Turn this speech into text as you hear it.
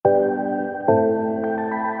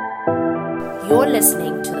You're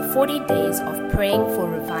listening to the 40 Days of Praying for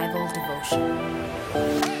Revival devotion.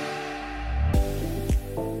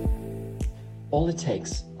 All it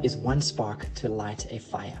takes is one spark to light a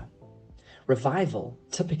fire. Revival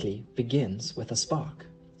typically begins with a spark,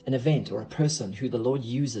 an event or a person who the Lord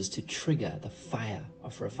uses to trigger the fire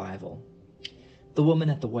of revival. The woman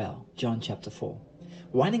at the well, John chapter 4.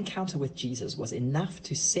 One encounter with Jesus was enough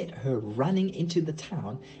to set her running into the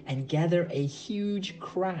town and gather a huge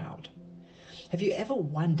crowd. Have you ever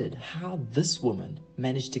wondered how this woman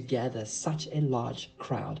managed to gather such a large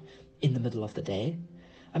crowd in the middle of the day?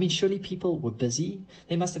 I mean, surely people were busy.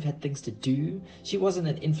 They must have had things to do. She wasn't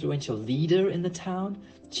an influential leader in the town.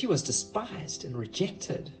 She was despised and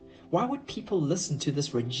rejected. Why would people listen to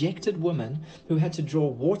this rejected woman who had to draw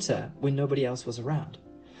water when nobody else was around?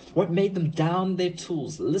 What made them down their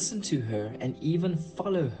tools, listen to her, and even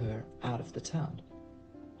follow her out of the town?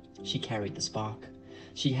 She carried the spark.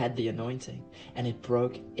 She had the anointing, and it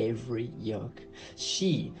broke every yoke.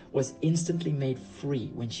 She was instantly made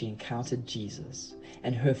free when she encountered Jesus,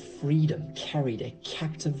 and her freedom carried a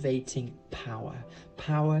captivating power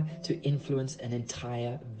to influence an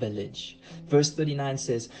entire village. Verse 39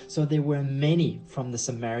 says, "So there were many from the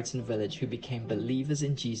Samaritan village who became believers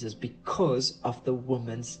in Jesus because of the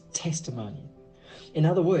woman's testimony." In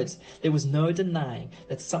other words, there was no denying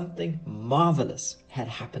that something marvelous had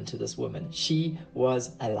happened to this woman. She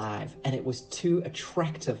was alive, and it was too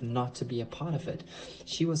attractive not to be a part of it.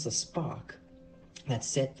 She was a spark that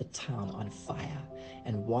set the town on fire,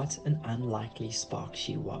 and what an unlikely spark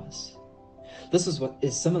she was. This is what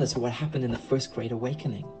is similar to what happened in the First Great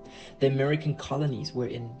Awakening. The American colonies were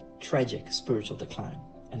in tragic spiritual decline,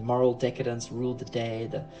 and moral decadence ruled the day.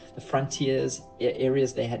 The frontiers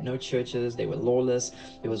areas, they had no churches, they were lawless,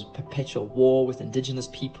 there was perpetual war with indigenous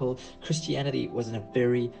people. Christianity was in a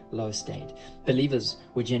very low state. Believers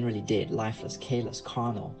were generally dead, lifeless, careless,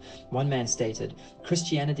 carnal. One man stated,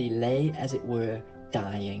 "Christianity lay, as it were,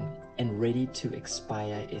 dying and ready to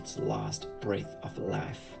expire its last breath of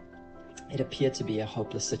life." It appeared to be a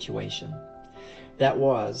hopeless situation. That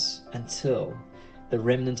was until the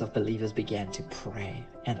remnant of believers began to pray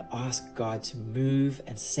and ask God to move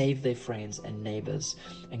and save their friends and neighbors.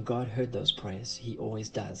 And God heard those prayers. He always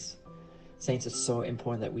does. Saints, it's so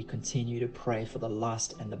important that we continue to pray for the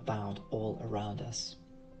lost and the bound all around us.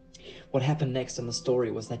 What happened next in the story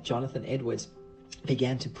was that Jonathan Edwards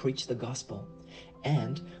began to preach the gospel.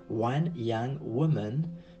 And one young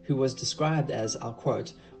woman who was described as, I'll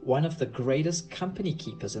quote, "one of the greatest company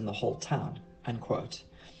keepers in the whole town," unquote.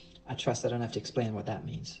 I trust I don't have to explain what that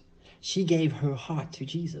means. She gave her heart to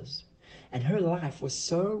Jesus, and her life was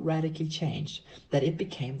so radically changed that it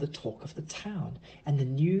became the talk of the town, and the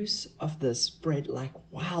news of this spread like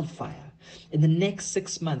wildfire. In the next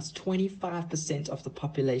 6 months, 25% of the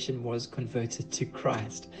population was converted to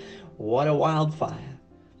Christ. What a wildfire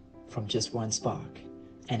from just one spark,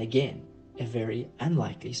 and again, a very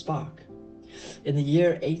unlikely spark. In the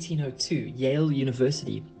year 1802, Yale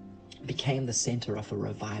University became the center of a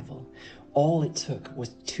revival. All it took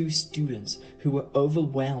was 2 students who were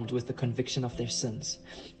overwhelmed with the conviction of their sins.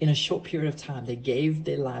 In a short period of time, they gave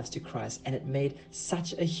their lives to Christ, and it made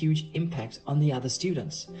such a huge impact on the other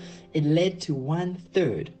students. It led to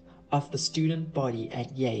 1/3 of the student body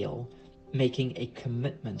at Yale making a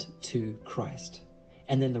commitment to Christ.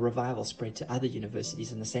 And then the revival spread to other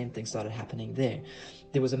universities, and the same thing started happening there.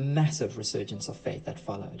 There was a massive resurgence of faith that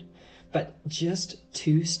followed. But just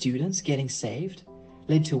 2 students getting saved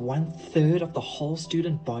led to 1/3 of the whole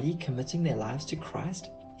student body committing their lives to Christ.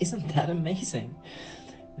 Isn't that amazing?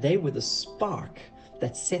 They were the spark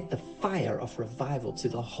that set the fire of revival to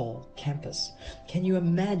the whole campus. Can you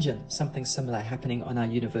imagine something similar happening on our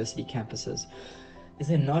university campuses? Is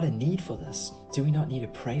there not a need for this? Do we not need to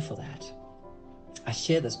pray for that? I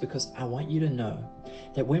share this because I want you to know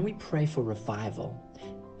that when we pray for revival,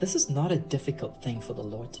 this is not a difficult thing for the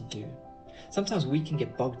Lord to do. Sometimes we can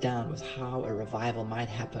get bogged down with how a revival might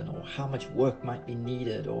happen, or how much work might be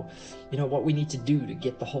needed, or what we need to do to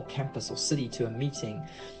get the whole campus or city to a meeting.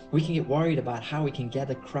 We can get worried about how we can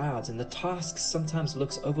gather crowds, and the task sometimes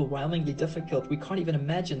looks overwhelmingly difficult. We can't even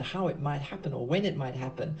imagine how it might happen or when it might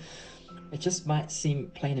happen. It just might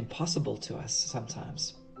seem plain impossible to us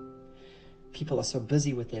sometimes. People are so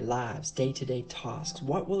busy with their lives, day-to-day tasks.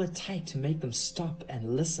 What will it take to make them stop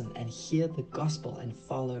and listen and hear the gospel and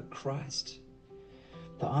follow Christ?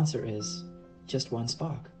 The answer is just one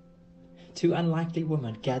spark. 2 unlikely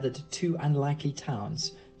women gathered 2 unlikely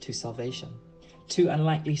towns to salvation. 2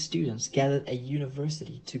 unlikely students gathered a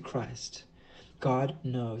university to Christ. God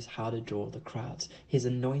knows how to draw the crowds. His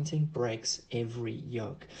anointing breaks every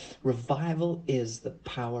yoke. Revival is the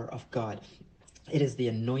power of God. It is the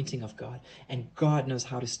anointing of God, and God knows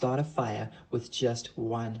how to start a fire with just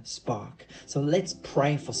one spark. So let's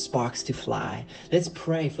pray for sparks to fly. Let's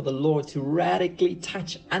pray for the Lord to radically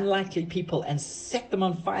touch unlikely people and set them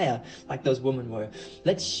on fire like those women were.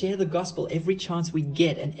 Let's share the gospel every chance we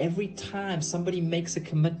get, and every time somebody makes a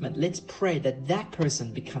commitment, let's pray that that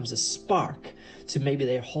person becomes a spark to maybe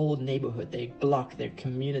their whole neighborhood, their block, their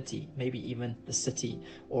community, maybe even the city,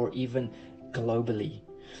 or even globally.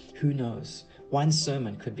 Who knows? One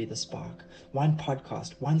sermon could be the spark. One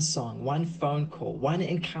podcast, one song, one phone call, one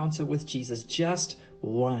encounter with Jesus, just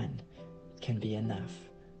one can be enough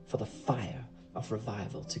for the fire of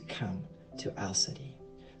revival to come to our city.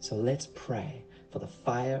 So let's pray for the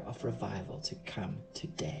fire of revival to come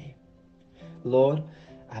today. Lord,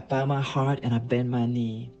 I bow my heart and I bend my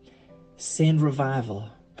knee. Send revival,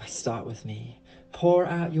 but start with me. Pour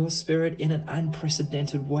out your Spirit in an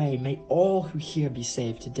unprecedented way. May all who hear be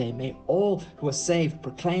saved today. May all who are saved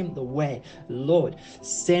proclaim the way. Lord,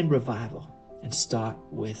 send revival and start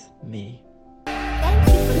with me. Thank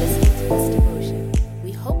you for listening to this devotion.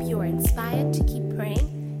 We hope you are inspired to keep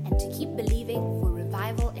praying and to keep believing